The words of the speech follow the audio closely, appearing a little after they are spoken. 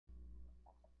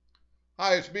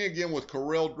Hi, it's me again with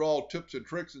Corel Draw Tips and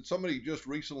Tricks. And somebody just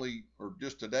recently, or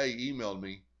just today, emailed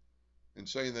me and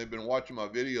saying they've been watching my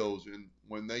videos, and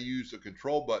when they use the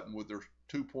control button with their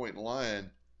 2-point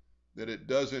line, that it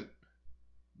doesn't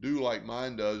do like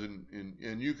mine does,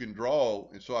 and you can draw.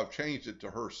 And so I've changed it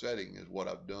to her setting is what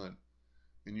I've done.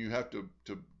 And you have to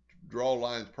draw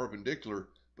lines perpendicular,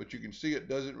 but you can see it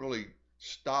doesn't really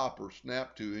stop or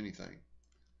snap to anything.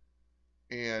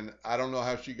 And I don't know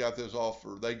how she got this off,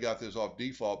 or they got this off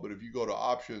default, but if you go to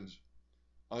options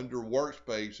under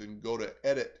workspace and go to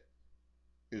edit,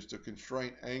 is the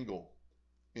constraint angle.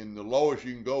 And the lowest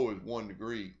you can go is 1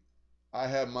 degree. I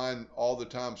have mine all the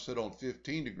time set on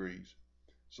 15 degrees.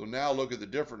 So now look at the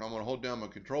difference. I'm going to hold down my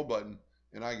control button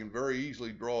and I can very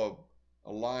easily draw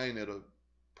a line at a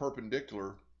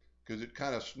perpendicular because it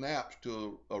kind of snaps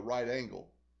to a right angle.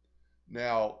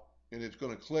 Now, and it's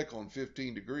going to click on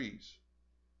 15 degrees.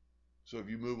 So if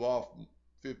you move off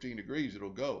 15 degrees,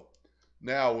 it'll go.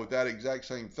 Now, with that exact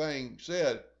same thing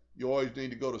said, you always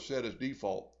need to go to set as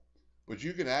default. But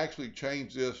you can actually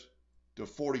change this to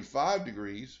 45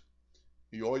 degrees.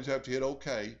 You always have to hit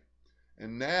OK.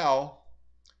 And now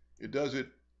it does it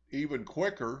even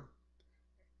quicker,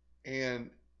 and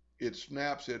it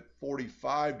snaps at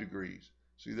 45 degrees.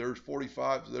 See, there's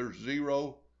 45, there's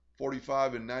 0,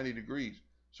 45, and 90 degrees.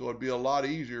 So it'd be a lot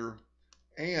easier.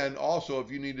 And also, if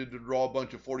you needed to draw a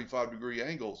bunch of 45-degree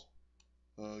angles,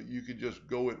 you could just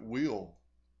go at will.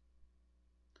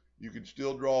 You could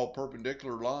still draw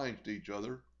perpendicular lines to each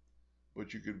other,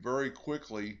 but you could very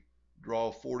quickly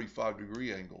draw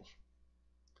 45-degree angles.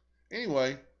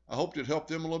 Anyway, I hope it helped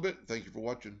them a little bit. Thank you for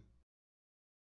watching.